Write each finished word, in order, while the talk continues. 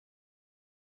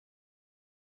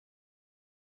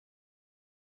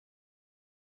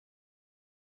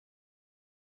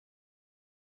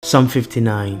Psalm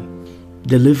 59.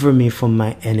 Deliver me from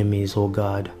my enemies, O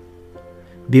God.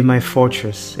 Be my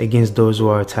fortress against those who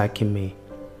are attacking me.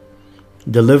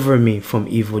 Deliver me from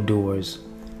evildoers,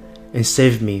 and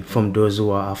save me from those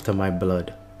who are after my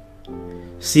blood.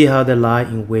 See how they lie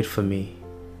in wait for me.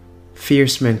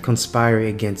 Fierce men conspire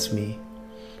against me,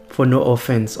 for no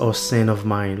offense or sin of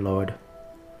mine, Lord.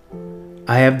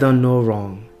 I have done no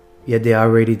wrong, yet they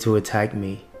are ready to attack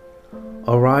me.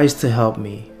 Arise to help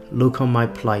me. Look on my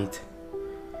plight.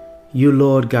 You,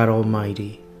 Lord God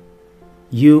Almighty,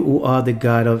 you who are the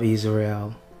God of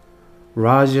Israel,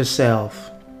 rouse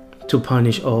yourself to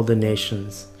punish all the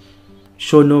nations.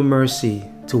 Show no mercy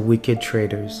to wicked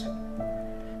traitors.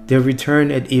 They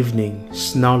return at evening,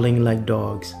 snarling like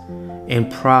dogs, and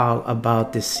prowl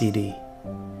about the city.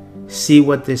 See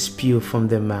what they spew from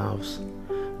their mouths.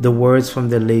 The words from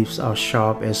their lips are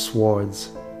sharp as swords.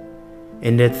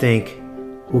 And they think,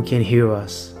 who can hear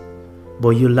us?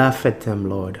 But you laugh at them,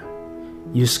 Lord.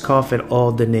 You scoff at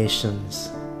all the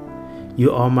nations.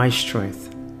 You are my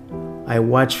strength. I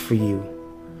watch for you.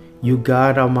 You,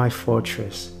 God, are my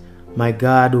fortress, my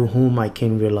God on whom I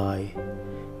can rely.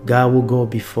 God will go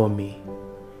before me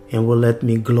and will let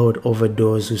me gloat over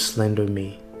those who slander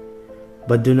me.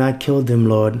 But do not kill them,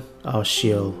 Lord, our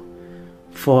shield,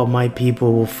 for my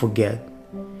people will forget.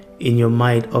 In your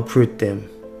might uproot them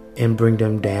and bring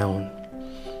them down.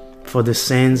 For the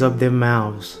sins of their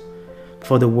mouths,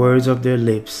 for the words of their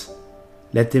lips,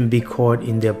 let them be caught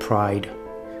in their pride,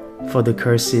 for the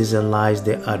curses and lies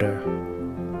they utter.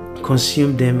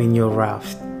 Consume them in your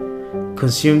wrath.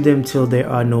 Consume them till there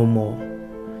are no more.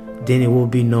 Then it will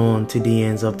be known to the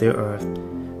ends of the earth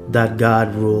that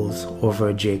God rules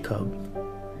over Jacob.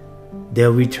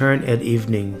 They'll return at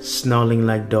evening, snarling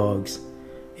like dogs,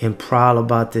 and prowl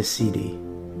about the city.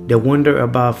 They wander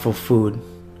about for food,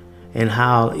 and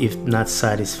howl if not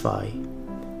satisfied.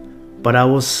 But I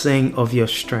will sing of your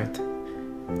strength.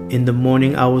 In the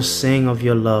morning I will sing of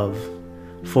your love,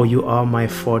 for you are my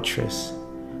fortress,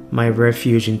 my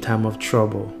refuge in time of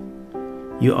trouble.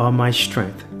 You are my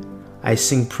strength. I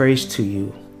sing praise to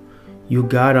you. You,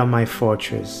 God, are my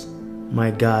fortress, my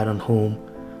God on whom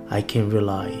I can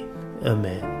rely.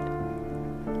 Amen.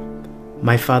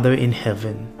 My Father in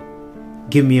heaven,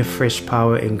 give me a fresh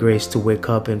power and grace to wake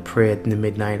up and pray at the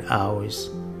midnight hours.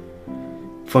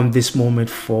 From this moment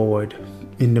forward,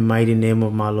 in the mighty name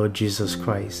of my Lord Jesus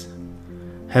Christ.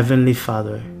 Heavenly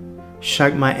Father,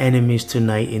 strike my enemies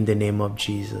tonight in the name of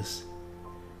Jesus.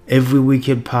 Every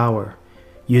wicked power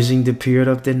using the period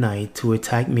of the night to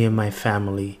attack me and my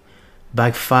family,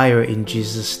 backfire in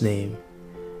Jesus' name.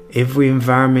 Every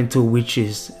environmental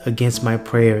witches against my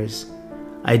prayers,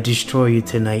 I destroy you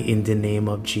tonight in the name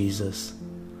of Jesus.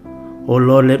 O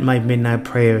Lord, let my midnight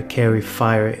prayer carry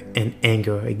fire and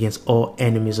anger against all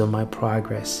enemies of my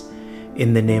progress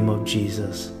in the name of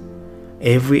Jesus.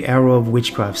 Every arrow of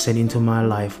witchcraft sent into my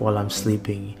life while I'm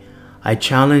sleeping, I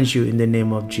challenge you in the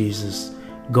name of Jesus.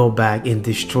 Go back and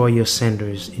destroy your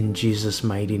senders in Jesus'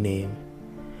 mighty name.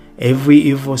 Every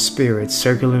evil spirit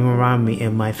circling around me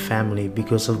and my family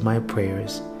because of my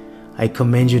prayers, I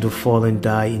command you to fall and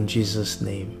die in Jesus'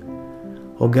 name.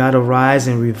 O God, arise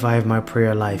and revive my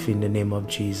prayer life in the name of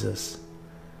Jesus.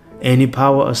 Any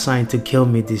power assigned to kill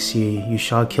me this year, you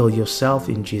shall kill yourself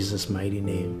in Jesus' mighty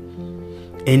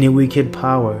name. Any wicked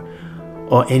power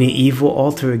or any evil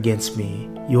altar against me,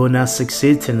 you will not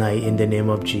succeed tonight in the name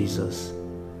of Jesus.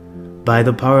 By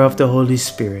the power of the Holy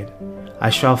Spirit,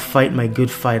 I shall fight my good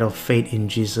fight of faith in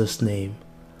Jesus' name.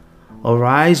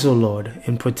 Arise, O Lord,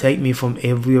 and protect me from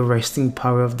every arresting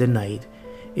power of the night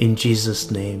in Jesus'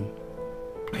 name.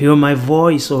 Hear my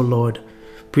voice, O Lord.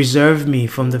 Preserve me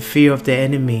from the fear of the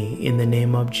enemy in the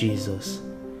name of Jesus.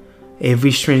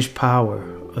 Every strange power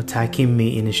attacking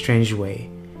me in a strange way,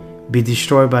 be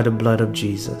destroyed by the blood of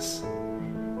Jesus.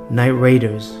 Night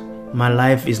raiders, my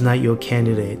life is not your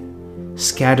candidate.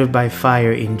 Scattered by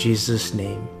fire in Jesus'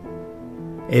 name.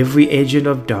 Every agent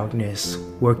of darkness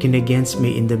working against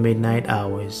me in the midnight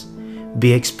hours,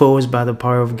 be exposed by the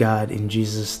power of God in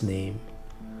Jesus' name.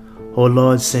 O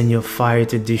Lord, send your fire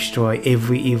to destroy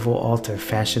every evil altar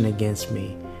fashioned against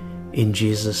me, in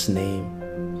Jesus'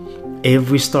 name.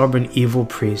 Every stubborn evil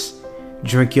priest,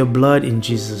 drink your blood in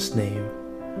Jesus' name.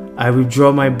 I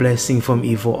withdraw my blessing from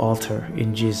evil altar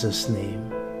in Jesus' name.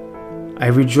 I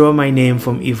withdraw my name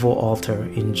from evil altar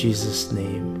in Jesus'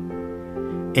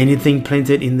 name. Anything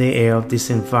planted in the air of this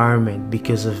environment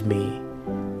because of me,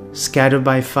 scattered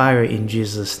by fire in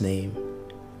Jesus' name.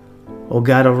 O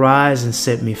God, arise and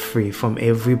set me free from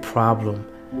every problem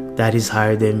that is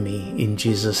higher than me in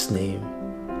Jesus' name.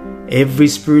 Every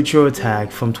spiritual attack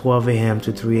from 12 a.m.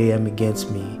 to 3 a.m. against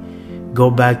me, go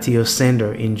back to your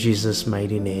sender in Jesus'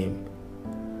 mighty name.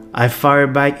 I fire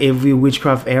back every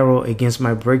witchcraft arrow against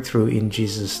my breakthrough in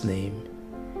Jesus' name.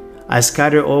 I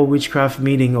scatter all witchcraft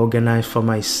meeting organized for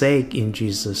my sake in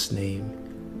Jesus' name.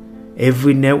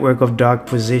 Every network of dark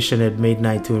position at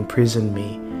midnight to imprison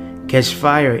me, catch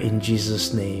fire in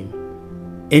Jesus' name.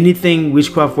 Anything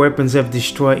witchcraft weapons have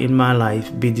destroyed in my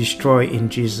life, be destroyed in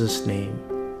Jesus' name.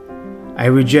 I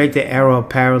reject the arrow of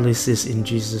paralysis in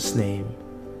Jesus' name.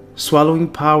 Swallowing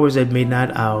powers at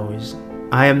midnight hours,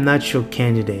 I am not your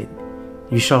candidate.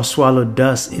 You shall swallow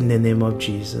dust in the name of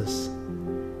Jesus.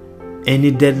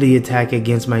 Any deadly attack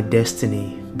against my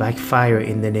destiny, backfire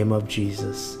in the name of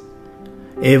Jesus.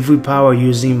 Every power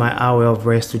using my hour of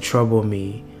rest to trouble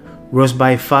me, roast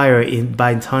by fire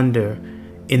by thunder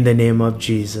in the name of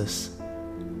Jesus.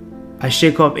 I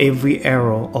shake off every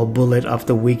arrow or bullet of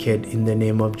the wicked in the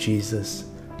name of Jesus.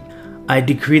 I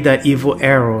decree that evil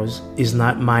arrows is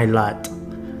not my lot.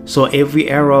 So every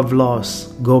arrow of loss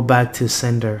go back to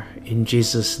sender in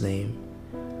Jesus' name.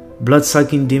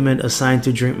 Blood-sucking demon assigned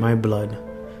to drink my blood,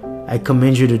 I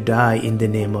command you to die in the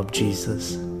name of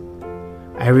Jesus.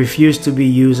 I refuse to be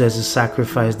used as a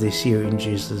sacrifice this year in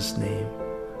Jesus' name.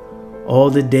 All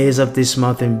the days of this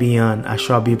month and beyond, I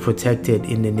shall be protected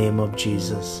in the name of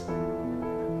Jesus.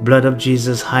 Blood of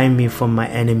Jesus, hide me from my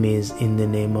enemies in the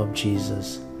name of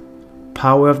Jesus.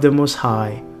 Power of the Most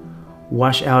High,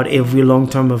 wash out every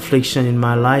long-term affliction in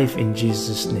my life in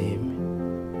Jesus' name.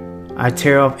 I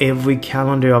tear off every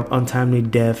calendar of untimely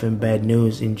death and bad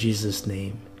news in Jesus'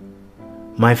 name.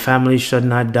 My family shall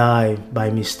not die by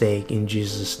mistake in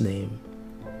Jesus' name.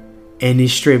 Any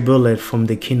stray bullet from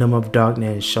the kingdom of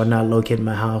darkness shall not locate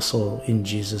my household in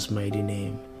Jesus' mighty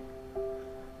name.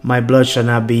 My blood shall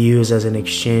not be used as an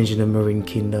exchange in the marine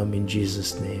kingdom in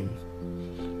Jesus' name.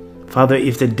 Father,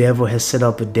 if the devil has set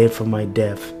up a date for my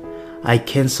death, I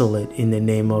cancel it in the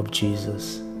name of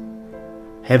Jesus.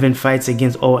 Heaven fights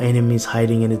against all enemies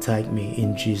hiding and attack me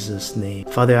in Jesus' name.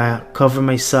 Father, I cover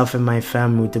myself and my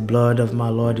family with the blood of my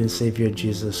Lord and Savior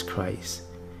Jesus Christ.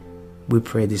 We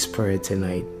pray this prayer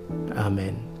tonight.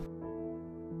 Amen.